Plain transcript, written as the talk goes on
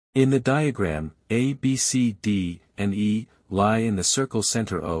In the diagram, A, B, C, D, and E lie in the circle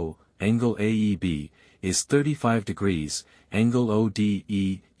center O. Angle AEB is 35 degrees, angle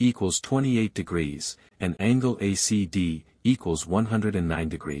ODE equals 28 degrees, and angle ACD equals 109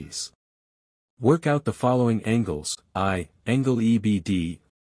 degrees. Work out the following angles: I, angle EBD,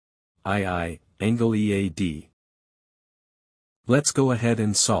 II, angle EAD. Let's go ahead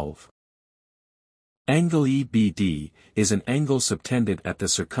and solve. Angle EBD is an angle subtended at the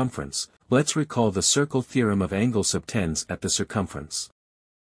circumference. Let's recall the circle theorem of angle subtends at the circumference.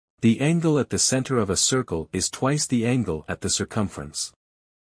 The angle at the center of a circle is twice the angle at the circumference.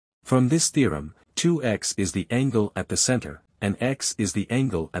 From this theorem, 2x is the angle at the center, and x is the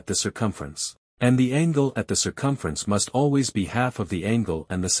angle at the circumference. And the angle at the circumference must always be half of the angle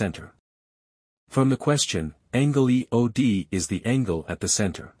and the center. From the question, angle EOD is the angle at the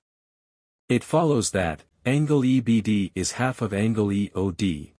center. It follows that, angle EBD is half of angle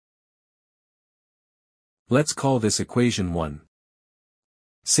EOD. Let's call this equation 1.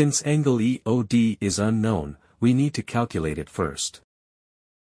 Since angle EOD is unknown, we need to calculate it first.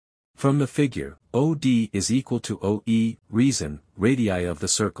 From the figure, OD is equal to OE, reason, radii of the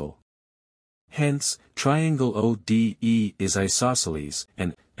circle. Hence, triangle ODE is isosceles,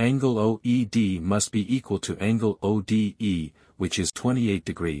 and angle OED must be equal to angle ODE, which is 28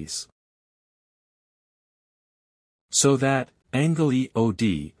 degrees. So that, angle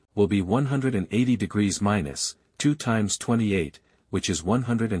EOD will be 180 degrees minus 2 times 28, which is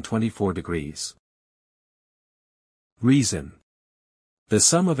 124 degrees. Reason. The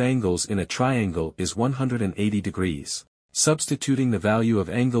sum of angles in a triangle is 180 degrees. Substituting the value of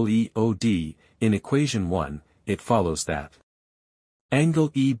angle EOD in equation 1, it follows that angle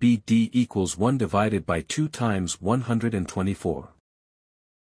EBD equals 1 divided by 2 times 124.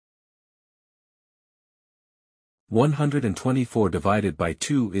 124 divided by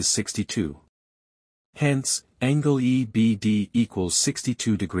 2 is 62. Hence, angle EBD equals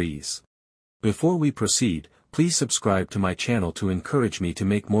 62 degrees. Before we proceed, please subscribe to my channel to encourage me to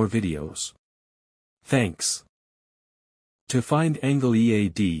make more videos. Thanks. To find angle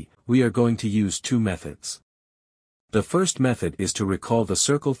EAD, we are going to use two methods. The first method is to recall the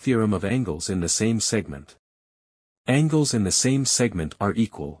circle theorem of angles in the same segment. Angles in the same segment are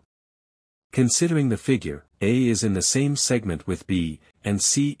equal. Considering the figure, A is in the same segment with B, and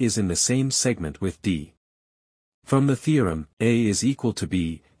C is in the same segment with D. From the theorem, A is equal to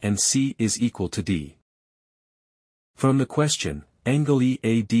B, and C is equal to D. From the question, angle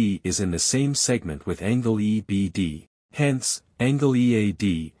EAD is in the same segment with angle EBD. Hence, angle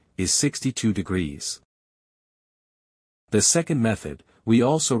EAD is 62 degrees. The second method, we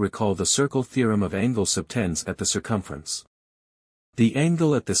also recall the circle theorem of angle subtends at the circumference. The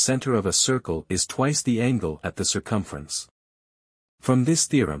angle at the center of a circle is twice the angle at the circumference. From this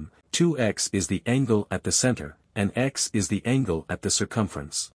theorem, 2x is the angle at the center, and x is the angle at the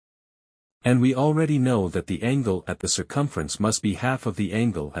circumference. And we already know that the angle at the circumference must be half of the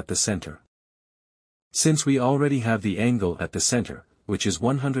angle at the center. Since we already have the angle at the center, which is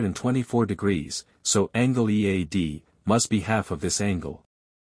 124 degrees, so angle EAD must be half of this angle.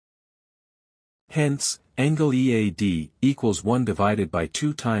 Hence, angle EAD equals 1 divided by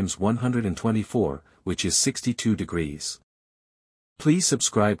 2 times 124, which is 62 degrees. Please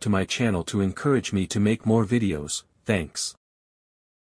subscribe to my channel to encourage me to make more videos. Thanks.